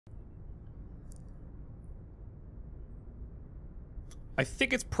I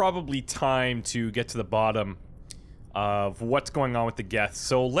think it's probably time to get to the bottom of what's going on with the Geth.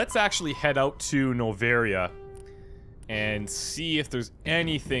 So let's actually head out to Noveria and see if there's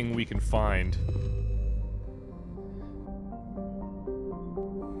anything we can find.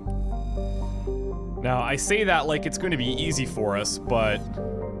 Now, I say that like it's going to be easy for us, but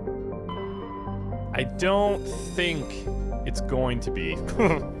I don't think it's going to be.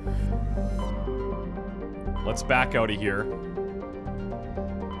 Let's back out of here.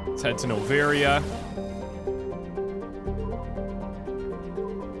 Let's head to Noveria.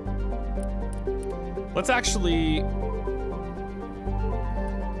 Let's actually...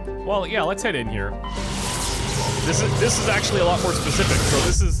 Well, yeah, let's head in here. This is actually a lot more specific. So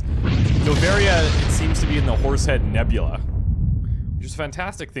this is... Noveria, it seems to be in the Horsehead Nebula. Which is a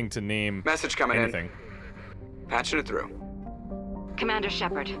fantastic thing to name message coming anything. In. Patching it through. Commander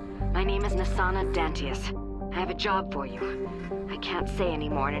Shepard, my name is Nasana Dantius. I have a job for you. I can't say any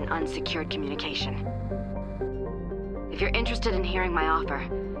more in an unsecured communication. If you're interested in hearing my offer,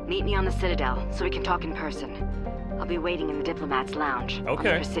 meet me on the Citadel so we can talk in person. I'll be waiting in the Diplomat's Lounge on the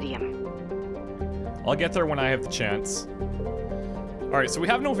Presidium. I'll get there when I have the chance. Alright, so we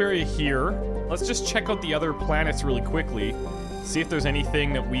have Noveria here. Let's just check out the other planets really quickly. See if there's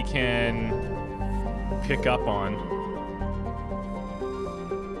anything that we can pick up on.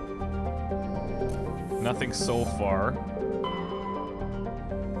 Nothing so far.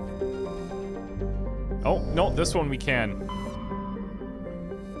 Oh, no, this one we can.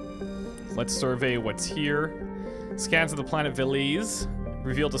 Let's survey what's here. Scans of the planet Velez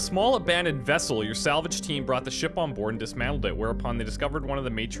revealed a small abandoned vessel. Your salvage team brought the ship on board and dismantled it, whereupon they discovered one of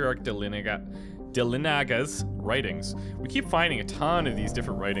the Matriarch Delinaga's writings. We keep finding a ton of these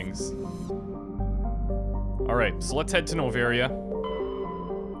different writings. Alright, so let's head to Noveria.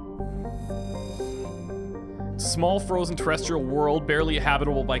 Small frozen terrestrial world, barely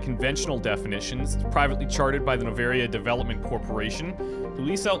habitable by conventional definitions, privately chartered by the Noveria Development Corporation, who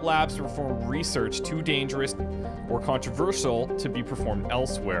lease out labs to perform research too dangerous or controversial to be performed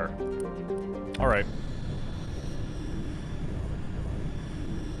elsewhere. Alright.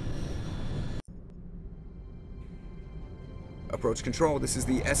 Approach control, this is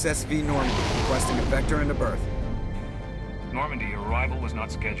the SSV Normandy, requesting a vector into berth. Normandy, your arrival was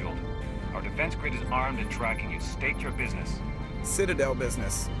not scheduled. Our defense grid is armed and tracking you. State your business. Citadel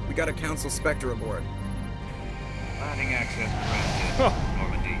business. We got a Council Spectre aboard. Landing access granted,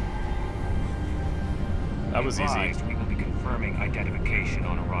 Normandy. That was easy. We will be confirming identification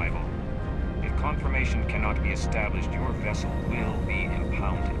on arrival. If confirmation cannot be established, your vessel will be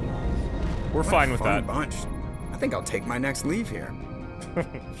impounded. We're fine with that. Bunch. I think I'll take my next leave here.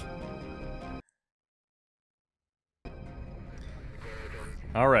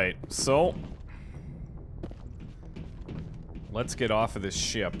 Alright, so let's get off of this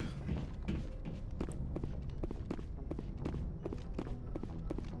ship.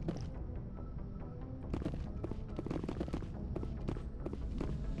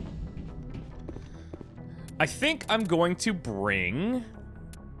 I think I'm going to bring...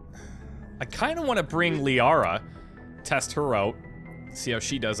 I kind of want to bring Liara, test her out, see how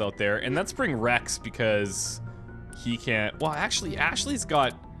she does out there, and let's bring Rex because... he can't... Well, actually, Ashley's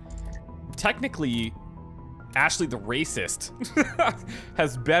got... Technically, Ashley the racist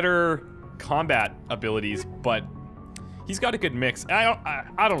has better combat abilities, but he's got a good mix.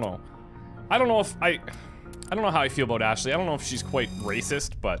 I don't know. I don't know how I feel about Ashley. I don't know if she's quite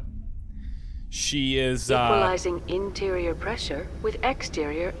racist, but she is... Equalizing interior pressure with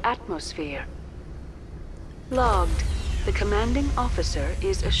exterior atmosphere. Logged. The commanding officer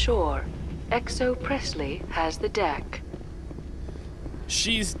is ashore. Exo Presley has the deck.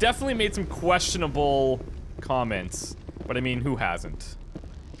 She's definitely made some questionable comments, but I mean, who hasn't?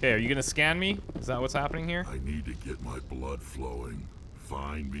 Okay, are you gonna scan me? Is that what's happening here? I need to get my blood flowing.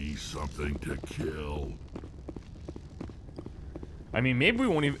 Find me something to kill. I mean, maybe we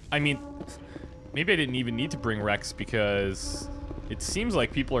won't even... I mean, maybe I didn't even need to bring Rex because it seems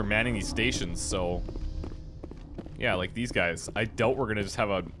like people are manning these stations, so... Yeah, like these guys. I doubt we're gonna just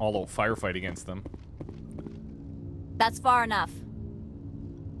have an all-out firefight against them. That's far enough.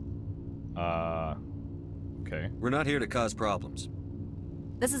 Okay. We're not here to cause problems.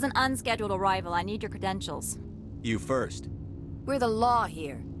 This is an unscheduled arrival. I need your credentials. You first. We're the law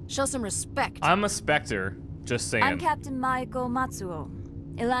here. Show some respect. I'm a Spectre, just saying. I'm Captain Maiko Matsuo,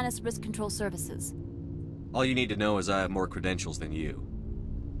 Ilanis Risk Control Services. All you need to know is I have more credentials than you.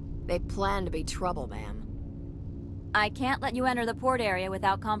 They plan to be trouble, ma'am. I can't let you enter the port area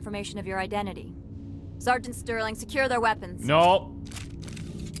without confirmation of your identity. Sergeant Sterling, secure their weapons. No.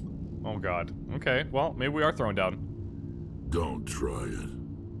 Oh god. Okay, well, maybe we are thrown down. Don't try it.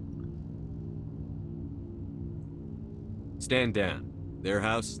 Stand down. Their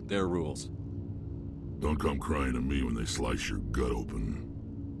house, their rules. Don't come crying to me when they slice your gut open.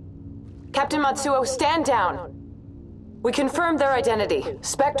 Captain Matsuo, stand down! We confirmed their identity.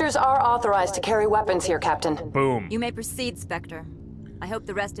 Spectres are authorized to carry weapons here, Captain. Boom. You may proceed, Spectre. I hope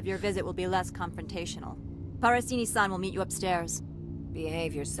the rest of your visit will be less confrontational. Parasini-san will meet you upstairs.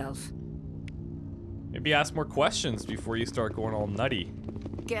 Behave yourself. Maybe ask more questions before you start going all nutty.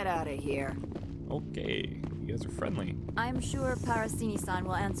 Get out of here. Okay, you guys are friendly. I'm sure Parasini-san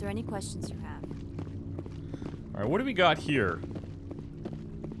will answer any questions you have. Alright, what do we got here?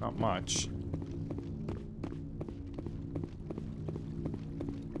 Not much.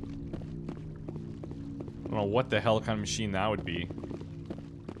 I don't know what the hell kind of machine that would be.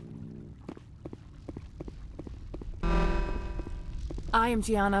 I am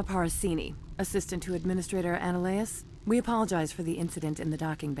Gianna Parasini, assistant to Administrator Ananias. We apologize for the incident in the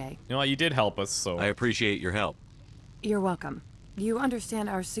docking bay. You know what, you did help us, so... I appreciate your help. You're welcome. You understand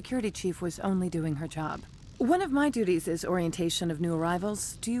our security chief was only doing her job. One of my duties is orientation of new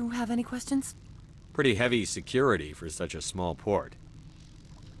arrivals. Do you have any questions? Pretty heavy security for such a small port.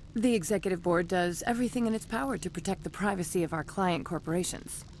 The executive board does everything in its power to protect the privacy of our client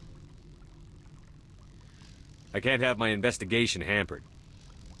corporations. I can't have my investigation hampered.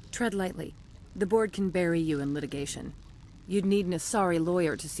 Tread lightly. The board can bury you in litigation. You'd need an sorry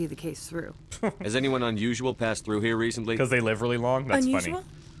lawyer to see the case through. Has anyone unusual passed through here recently? Because they live really long? That's Unusual? funny.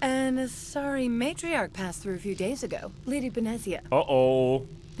 And a sorry matriarch passed through a few days ago. Lady Benezia. Uh-oh.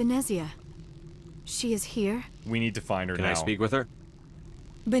 Benezia. She is here? We need to find her now. Can I speak with her?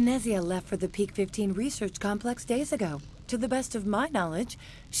 Benezia left for the Peak 15 research complex days ago. To the best of my knowledge,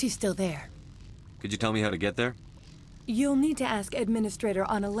 she's still there. Could you tell me how to get there? You'll need to ask Administrator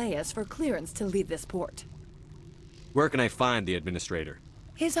Ananias for clearance to leave this port. Where can I find the administrator?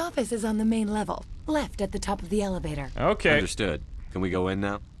 His office is on the main level, left at the top of the elevator. Okay. Understood. Can we go in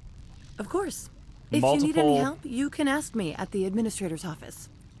now? Of course. If you need any help, you can ask me at the administrator's office.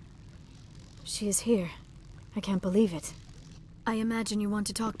 She is here. I can't believe it. I imagine you want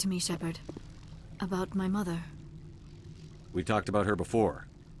to talk to me, Shepard. About my mother. We talked about her before.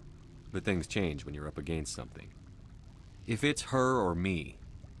 But things change when you're up against something. If it's her or me,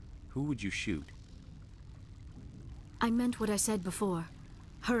 who would you shoot? I meant what I said before.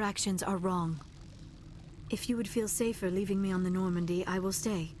 Her actions are wrong. If you would feel safer leaving me on the Normandy, I will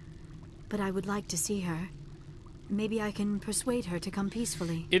stay. But I would like to see her. Maybe I can persuade her to come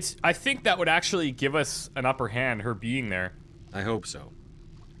peacefully. I think that would actually give us an upper hand, her being there. I hope so.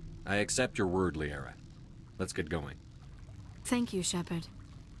 I accept your word, Liara. Let's get going. Thank you, Shepard.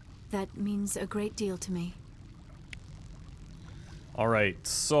 That means a great deal to me. Alright,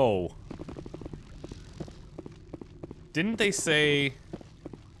 so... Didn't they say...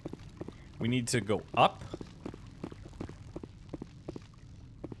 we need to go up?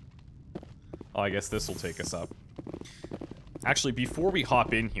 Oh, I guess this will take us up. Actually, before we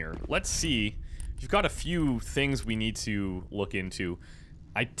hop in here, let's see. You've got a few things we need to look into.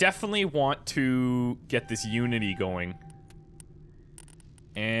 I definitely want to get this Unity going.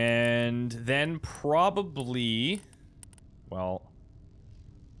 And then probably... well...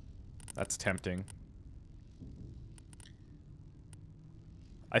 that's tempting.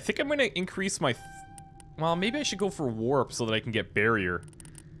 I think I'm gonna increase my... well, maybe I should go for Warp so that I can get Barrier.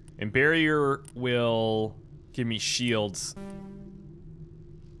 And Barrier will give me shields.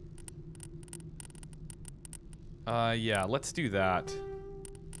 Yeah, let's do that.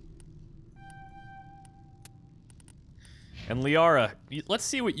 And Liara, let's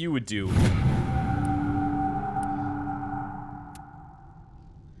see what you would do.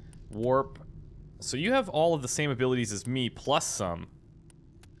 Warp. So you have all of the same abilities as me, plus some.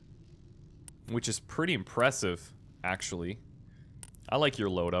 Which is pretty impressive, actually. I like your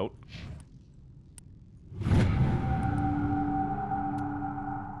loadout.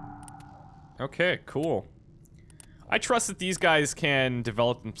 Okay, cool. I trust that these guys can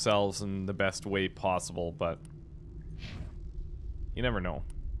develop themselves in the best way possible, but... you never know.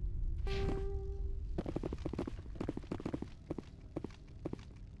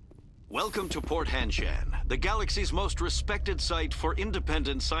 Welcome to Port Hanshan, the galaxy's most respected site for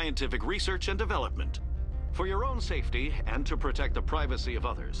independent scientific research and development. For your own safety and to protect the privacy of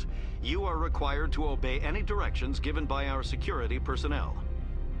others, you are required to obey any directions given by our security personnel.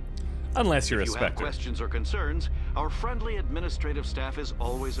 Unless you're a If you have Spectre. questions or concerns, our friendly administrative staff is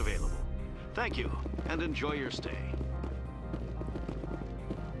always available. Thank you, and enjoy your stay.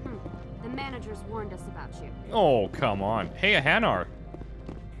 The managers warned us about you. Oh, come on. Hey, a Hanar.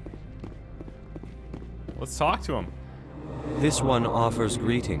 Let's talk to him. This one offers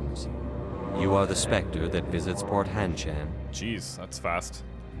greetings. You are the Spectre that visits Port Hanshan. Jeez, that's fast.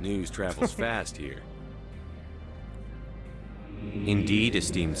 News travels fast here. Indeed,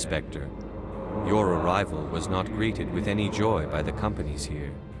 esteemed Spectre. Your arrival was not greeted with any joy by the companies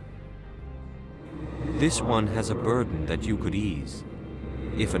here. This one has a burden that you could ease.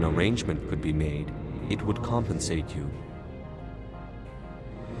 If an arrangement could be made, it would compensate you.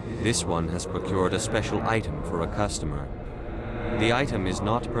 This one has procured a special item for a customer. The item is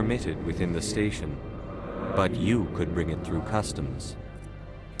not permitted within the station, but you could bring it through customs.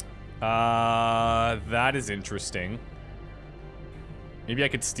 That is interesting. Maybe I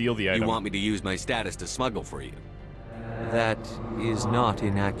could steal the item. You want me to use my status to smuggle for you? That is not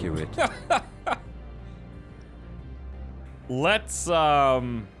inaccurate. Let's, yeah,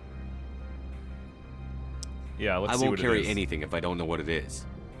 let's I see won't what it carry is. anything if I don't know what it is.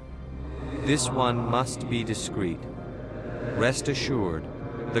 This one must be discreet. Rest assured,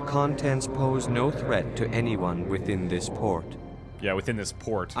 the contents pose no threat to anyone within this port. Yeah, within this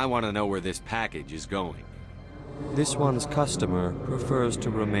port. I want to know where this package is going. This one's customer prefers to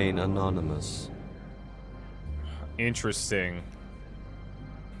remain anonymous. Interesting.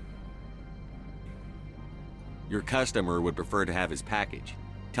 Your customer would prefer to have his package.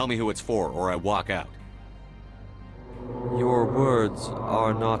 Tell me who it's for, or I walk out. Your words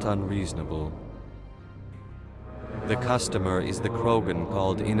are not unreasonable. The customer is the Krogan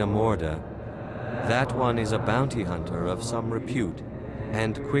called Inamorda. That one is a bounty hunter of some repute,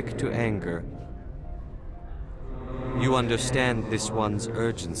 and quick to anger. You understand this one's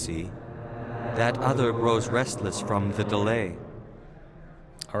urgency. That other grows restless from the delay.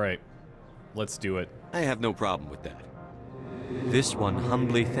 Alright, let's do it. I have no problem with that. This one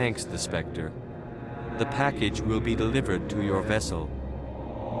humbly thanks the Spectre. The package will be delivered to your vessel.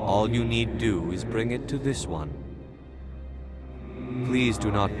 All you need do is bring it to this one. Please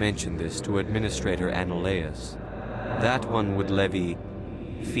do not mention this to Administrator Analeus. That one would levy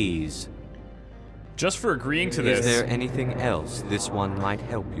fees. Just for agreeing to this. Is there anything else this one might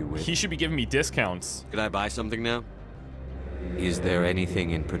help you with? He should be giving me discounts. Could I buy something now? Is there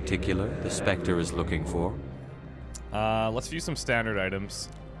anything in particular the Spectre is looking for? Let's view some standard items.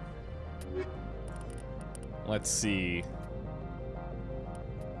 Let's see.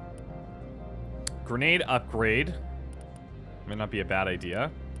 Grenade upgrade. Might not be a bad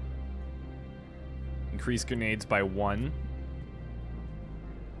idea. Increase grenades by 1.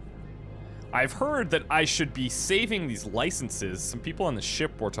 I've heard that I should be saving these licenses. Some people on the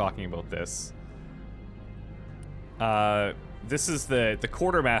ship were talking about this. This is the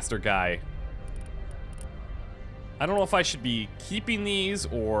quartermaster guy. I don't know if I should be keeping these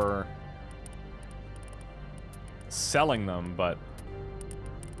or selling them, but...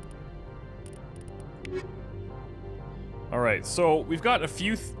 Alright, so we've got a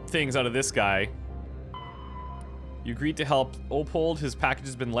few things out of this guy. You agreed to help Opold. His package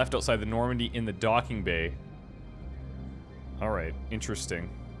has been left outside the Normandy in the docking bay. Alright, interesting.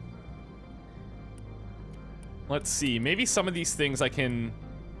 Let's see, maybe some of these things I can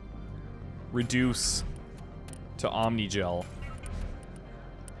reduce to Omnigel.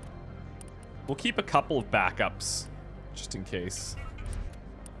 We'll keep a couple of backups, just in case.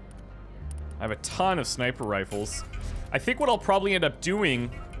 I have a ton of sniper rifles. I think what I'll probably end up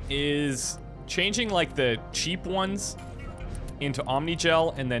doing is changing, like, the cheap ones into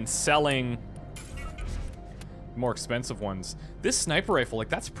Omnigel and then selling more expensive ones. This sniper rifle, like,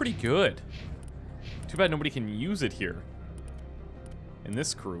 that's pretty good. Too bad nobody can use it here in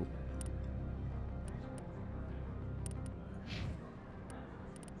this crew.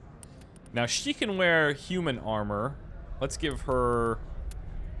 Now, she can wear human armor. Let's give her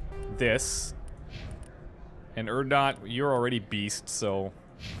this. And Erdot, you're already beast, so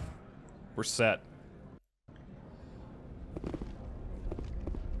we're set.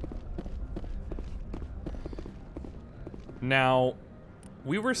 Now,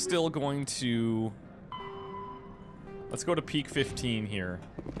 we were still going to... Let's go to peak 15 here.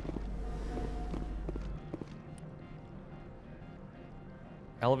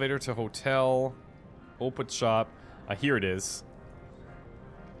 Elevator to hotel. Open shop. Here it is.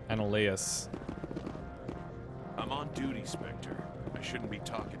 Analeus. I'm on duty, Spectre. I shouldn't be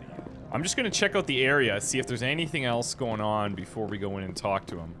talking to you. I'm just gonna check out the area, see if there's anything else going on before we go in and talk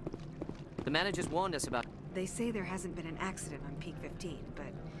to him. The managers warned us about... They say there hasn't been an accident on Peak 15, but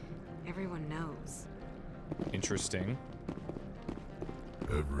everyone knows. Interesting.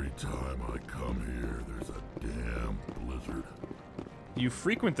 Every time I come here, there's a damn blizzard. You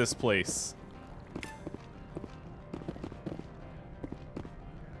frequent this place.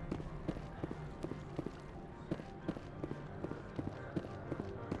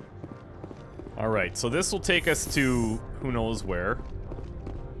 Alright, so this will take us to who knows where.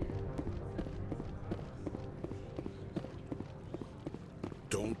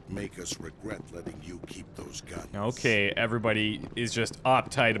 Don't make us regret letting you keep those guns. Okay, everybody is just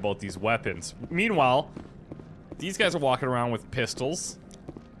uptight about these weapons. Meanwhile, these guys are walking around with pistols.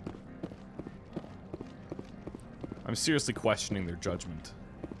 I'm seriously questioning their judgment.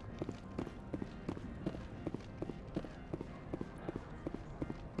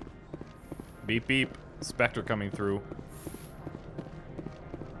 Beep beep. Spectre coming through.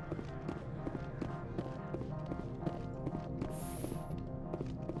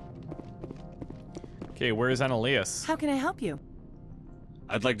 Okay, where is Annaleus? How can I help you?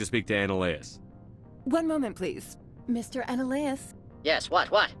 I'd like to speak to Annaleus. One moment, please. Mr. Annaleus. Yes, what?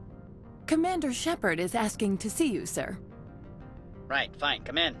 Commander Shepard is asking to see you, sir. Right, fine,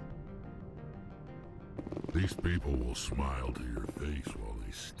 come in. These people will smile to your face while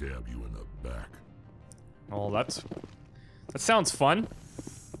they stab you in the back. Oh, that sounds fun.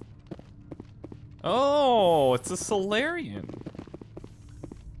 Oh, it's a Solarian.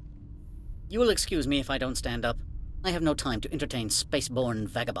 You will excuse me if I don't stand up. I have no time to entertain spaceborne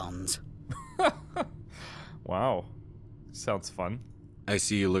vagabonds. Wow. Sounds fun. I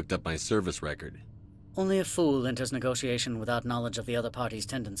see you looked up my service record. Only a fool enters negotiation without knowledge of the other party's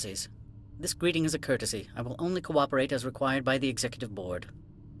tendencies. This greeting is a courtesy. I will only cooperate as required by the Executive Board.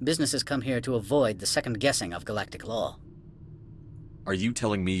 Businesses come here to avoid the second guessing of galactic law. Are you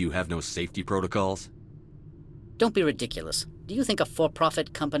telling me you have no safety protocols? Don't be ridiculous. Do you think a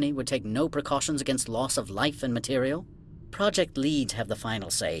for-profit company would take no precautions against loss of life and material? Project leads have the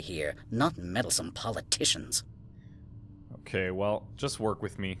final say here, not meddlesome politicians. Okay, well, just work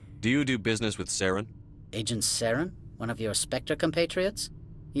with me. Do you do business with Saren? Agent Saren? One of your Spectre compatriots?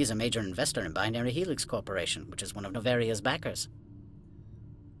 He is a major investor in Binary Helix Corporation, which is one of Novaria's backers.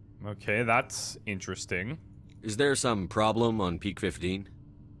 Okay, that's interesting. Is there some problem on Peak 15?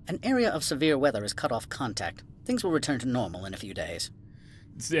 An area of severe weather has cut off contact. Things will return to normal in a few days.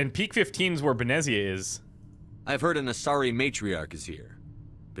 And Peak 15 is where Benezia is. I've heard an Asari matriarch is here.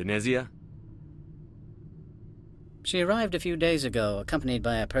 Benezia? She arrived a few days ago, accompanied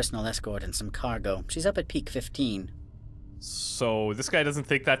by a personal escort and some cargo. She's up at Peak 15. So this guy doesn't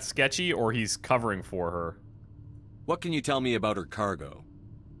think that's sketchy, or he's covering for her? What can you tell me about her cargo?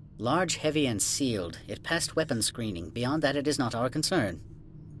 Large, heavy, and sealed. It passed weapons screening. Beyond that, it is not our concern.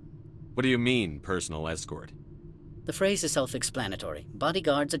 What do you mean, personal escort? The phrase is self-explanatory.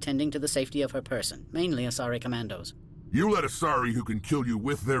 Bodyguards attending to the safety of her person, mainly Asari commandos. You let Asari who can kill you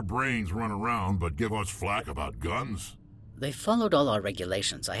with their brains run around, but give us flack about guns? They followed all our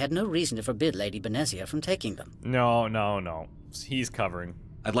regulations. I had no reason to forbid Lady Benezia from taking them. No. He's covering.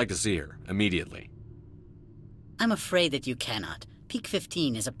 I'd like to see her, immediately. I'm afraid that you cannot. Peak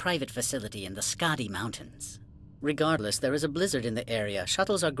 15 is a private facility in the Skadi Mountains. Regardless, there is a blizzard in the area.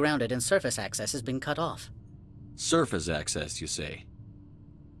 Shuttles are grounded and surface access has been cut off. Surface access, you say?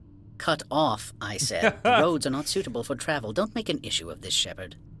 Cut off, I said. The roads are not suitable for travel. Don't make an issue of this,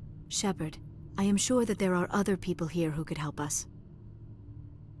 Shepard. Shepard, I am sure that there are other people here who could help us.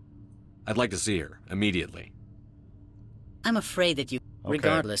 I'd like to see her, immediately. I'm afraid that you... Okay.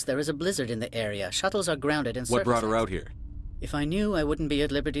 Regardless, there is a blizzard in the area. Shuttles are grounded and surface... What brought her out here? If I knew, I wouldn't be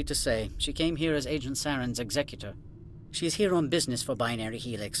at liberty to say. She came here as Agent Saren's executor. She is here on business for Binary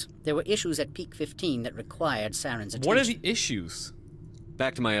Helix. There were issues at Peak 15 that required Saren's attention. What are the issues?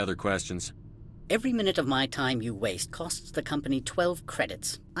 Back to my other questions. Every minute of my time you waste costs the company 12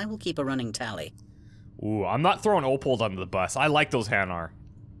 credits. I will keep a running tally. Ooh, I'm not throwing Opold under the bus. I like those Hanar.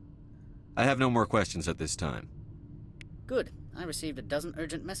 I have no more questions at this time. Good. I received a dozen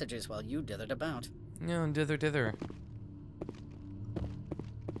urgent messages while you dithered about. No, dither.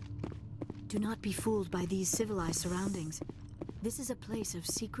 Do not be fooled by these civilized surroundings. This is a place of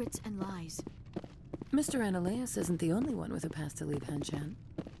secrets and lies. Mr. Annaleus isn't the only one with a past to leave Hanshan.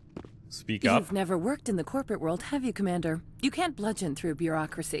 Speak up. You've never worked in the corporate world, have you, Commander? You can't bludgeon through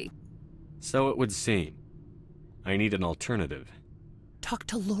bureaucracy. So it would seem. I need an alternative. Talk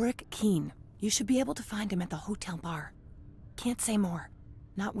to Lorik Keen. You should be able to find him at the hotel bar. Can't say more.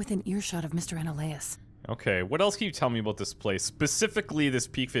 Not within earshot of Mr. Annaleus. Okay, what else can you tell me about this place? Specifically this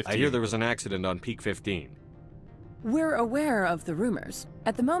Peak 15. I hear there was an accident on Peak 15. We're aware of the rumors.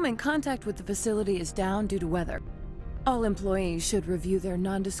 At the moment, contact with the facility is down due to weather. All employees should review their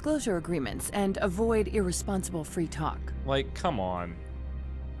non-disclosure agreements and avoid irresponsible free talk. Like, come on.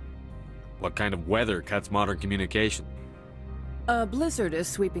 What kind of weather cuts modern communication? A blizzard is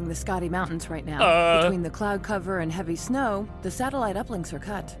sweeping the Skadi Mountains right now. Between the cloud cover and heavy snow, the satellite uplinks are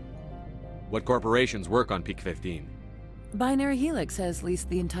cut. What corporations work on Peak 15? Binary Helix has leased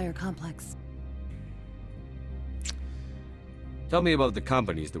the entire complex. Tell me about the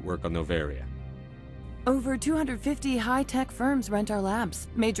companies that work on Novaria. Over 250 high-tech firms rent our labs.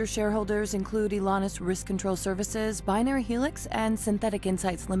 Major shareholders include Elanus Risk Control Services, Binary Helix, and Synthetic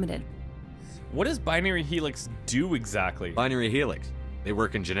Insights Limited. What does Binary Helix do exactly? Binary Helix? They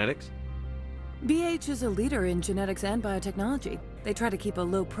work in genetics? BH is a leader in genetics and biotechnology. They try to keep a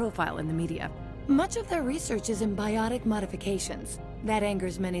low profile in the media. Much of their research is in biotic modifications. That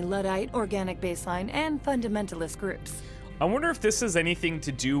angers many Luddite, organic baseline, and fundamentalist groups. I wonder if this has anything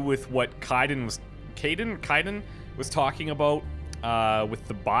to do with what Kaiden was talking about with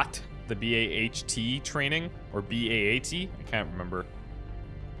the bot, the BAHT training, or BAAT? I can't remember.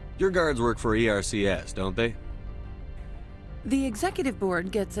 Your guards work for ERCS, don't they? The executive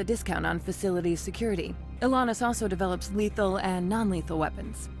board gets a discount on facility security. Elanus also develops lethal and non-lethal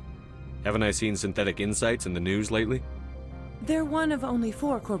weapons. Haven't I seen Synthetic Insights in the news lately? They're one of only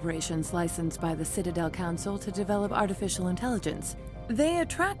 4 corporations licensed by the Citadel Council to develop artificial intelligence. They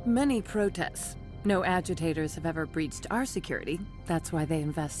attract many protests. No agitators have ever breached our security. That's why they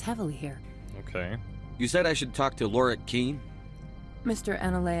invest heavily here. Okay. You said I should talk to Lorik Keene? Mr.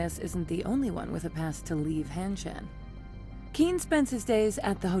 Ananias isn't the only one with a pass to leave Hanshan. Keene spends his days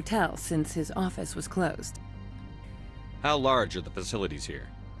at the hotel since his office was closed. How large are the facilities here?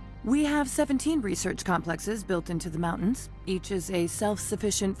 We have 17 research complexes built into the mountains. Each is a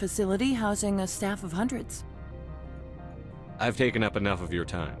self-sufficient facility housing a staff of hundreds. I've taken up enough of your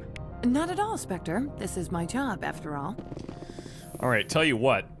time. Not at all, Spectre. This is my job, after all. Alright, tell you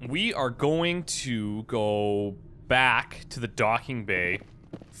what. We are going to go back to the docking bay,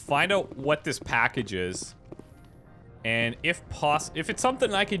 find out what this package is, and if it's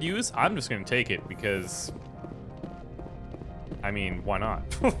something I could use, I'm just gonna take it, because... I mean, why not?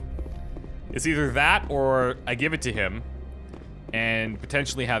 It's either that, or I give it to him, and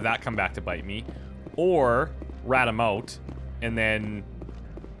potentially have that come back to bite me, or rat him out, and then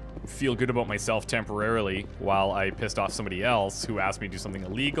feel good about myself temporarily while I pissed off somebody else who asked me to do something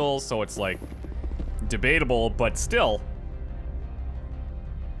illegal, so it's like debatable, but still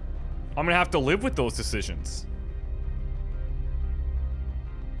I'm gonna have to live with those decisions.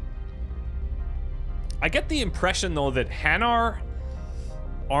 I get the impression though that Hanar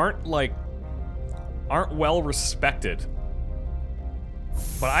aren't well respected,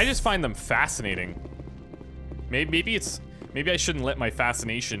 but I just find them fascinating. Maybe I shouldn't let my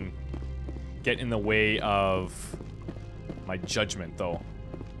fascination get in the way of my judgment, though.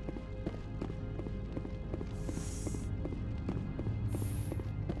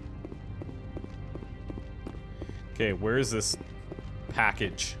 Okay, where is this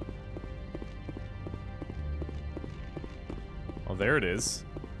package? Oh, there it is.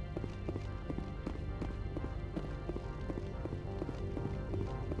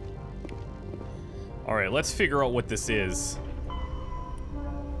 Alright, let's figure out what this is.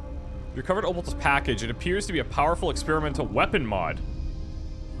 You recovered Opal's package. It appears to be a powerful experimental weapon mod.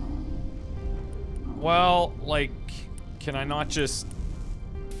 Well, like, can I not just...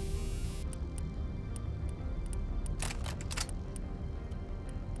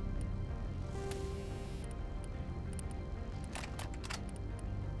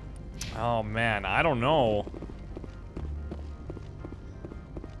 Oh man, I don't know.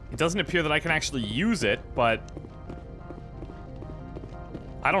 It doesn't appear that I can actually use it, but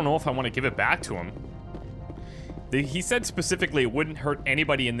I don't know if I want to give it back to him. He said specifically it wouldn't hurt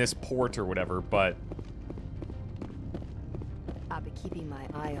anybody in this port or whatever, but... I'll be keeping my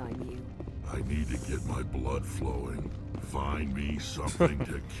eye on you. I need to get my blood flowing. Find me something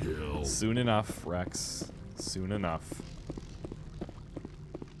to kill. Soon enough, Rex. Soon enough.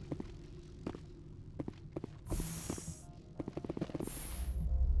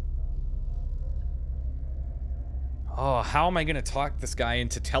 Oh, how am I gonna talk this guy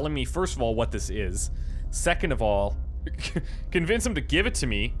into telling me, first of all, what this is? Second of all, convince him to give it to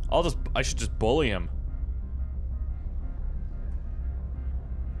me. I should just bully him.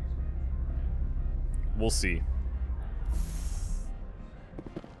 We'll see.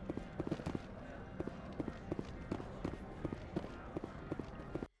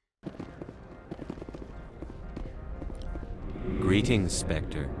 Greetings,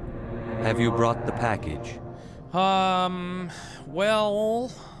 Spectre. Have you brought the package? Well...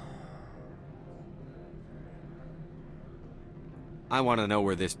 I want to know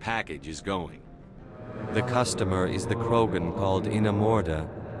where this package is going. The customer is the Krogan called Inamorda.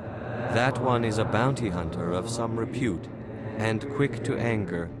 That one is a bounty hunter of some repute, and quick to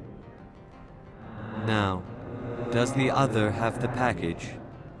anger. Now, does the other have the package?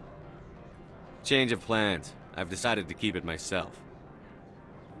 Change of plans. I've decided to keep it myself.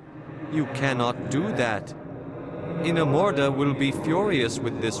 You cannot do that. Inamorda will be furious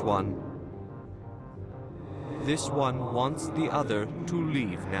with this one. This one wants the other to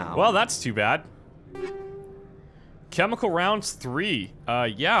leave now. Well, that's too bad. Chemical rounds 3.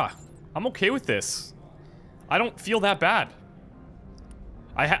 Yeah. I'm okay with this. I don't feel that bad.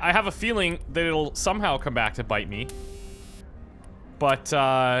 I have a feeling that it'll somehow come back to bite me. But,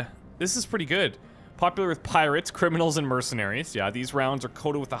 this is pretty good. Popular with pirates, criminals, and mercenaries. Yeah, these rounds are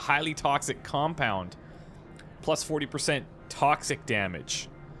coated with a highly toxic compound. Plus 40% toxic damage.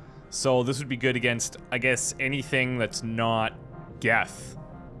 So this would be good against, I guess, anything that's not Geth.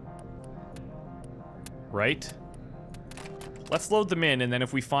 Right? Let's load them in, and then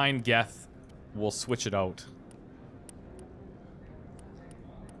if we find Geth, we'll switch it out.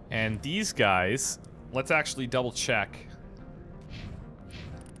 And these guys, let's actually double check.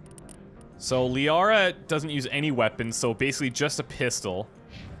 So Liara doesn't use any weapons, so basically just a pistol.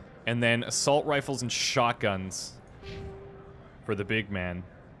 And then assault rifles and shotguns for the big man.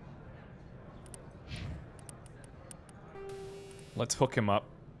 Let's hook him up.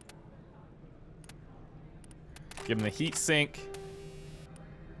 Give him the heat sink.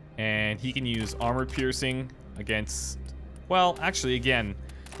 And he can use armor piercing against... Well, actually, again,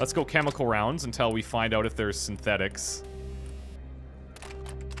 let's go chemical rounds until we find out if there's synthetics.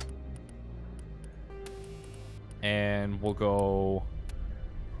 And we'll go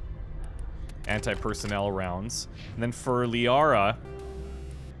anti-personnel rounds. And then for Liara,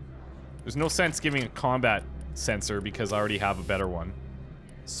 there's no sense giving a combat sensor because I already have a better one.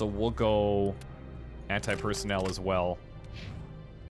 So we'll go anti-personnel as well.